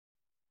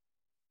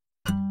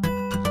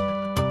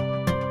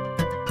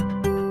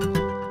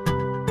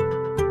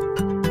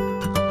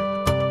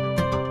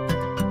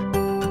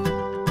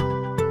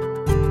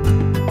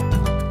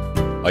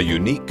A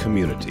unique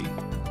community.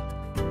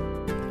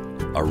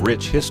 A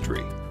rich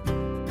history.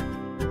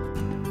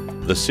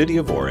 The City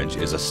of Orange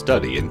is a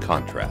study in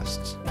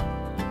contrasts.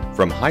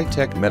 From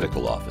high-tech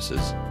medical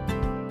offices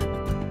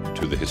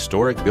to the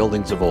historic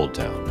buildings of Old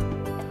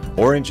Town,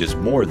 Orange is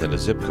more than a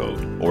zip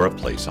code or a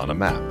place on a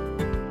map.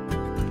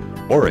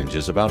 Orange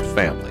is about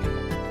family.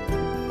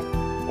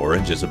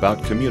 Orange is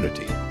about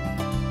community.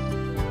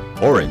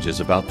 Orange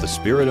is about the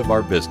spirit of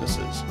our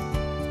businesses.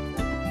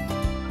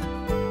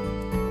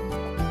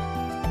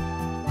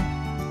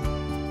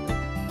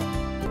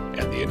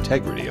 And the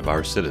integrity of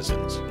our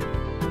citizens.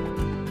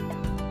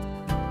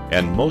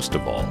 And most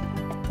of all,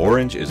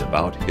 Orange is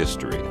about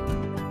history.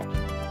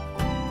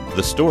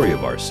 The story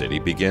of our city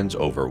begins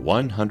over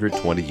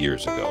 120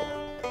 years ago.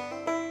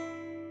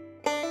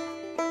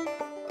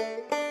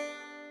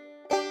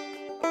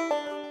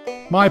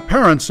 My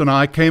parents and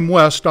I came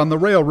west on the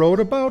railroad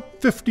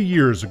about 50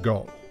 years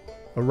ago,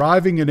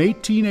 arriving in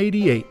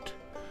 1888,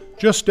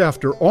 just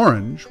after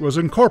Orange was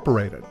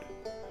incorporated.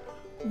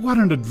 What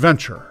an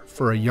adventure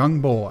for a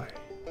young boy.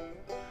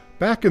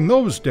 Back in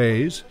those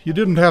days, you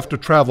didn't have to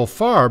travel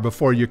far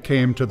before you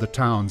came to the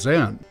town's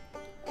end.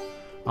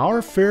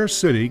 Our fair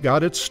city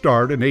got its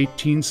start in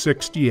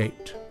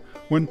 1868,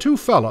 when two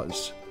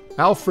fellas,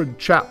 Alfred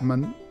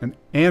Chapman and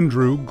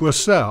Andrew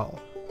Glissell,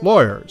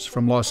 lawyers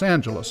from Los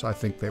Angeles, I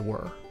think they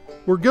were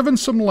given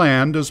some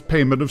land as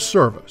payment of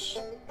service.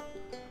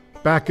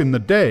 Back in the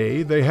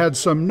day, they had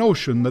some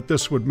notion that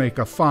this would make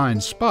a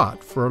fine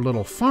spot for a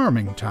little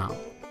farming town.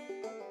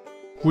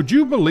 Would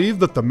you believe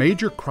that the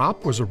major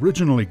crop was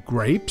originally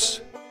grapes?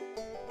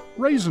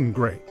 Raisin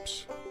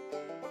grapes.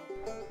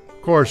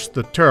 Of course,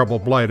 the terrible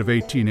blight of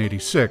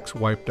 1886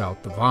 wiped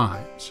out the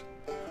vines.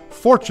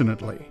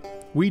 Fortunately,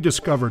 we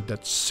discovered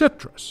that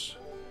citrus,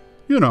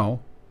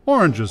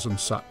 oranges and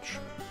such,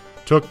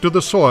 took to the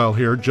soil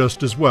here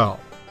just as well.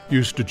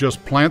 Used to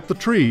just plant the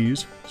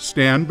trees,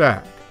 stand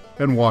back,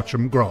 and watch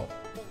them grow.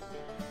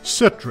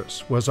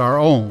 Citrus was our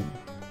own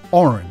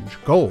orange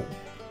gold.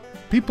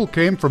 People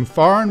came from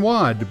far and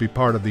wide to be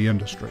part of the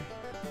industry.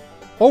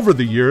 Over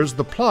the years,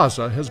 the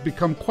plaza has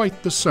become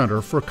quite the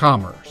center for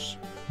commerce.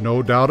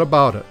 No doubt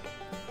about it.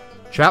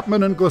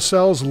 Chapman and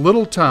Glissell's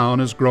little town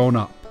has grown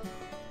up.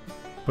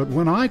 But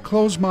when I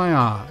close my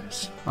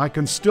eyes, I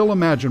can still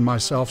imagine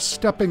myself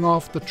stepping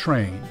off the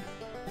train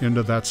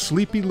into that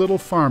sleepy little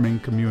farming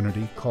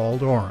community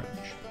called Orange,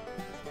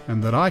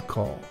 and that I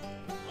call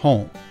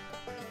home.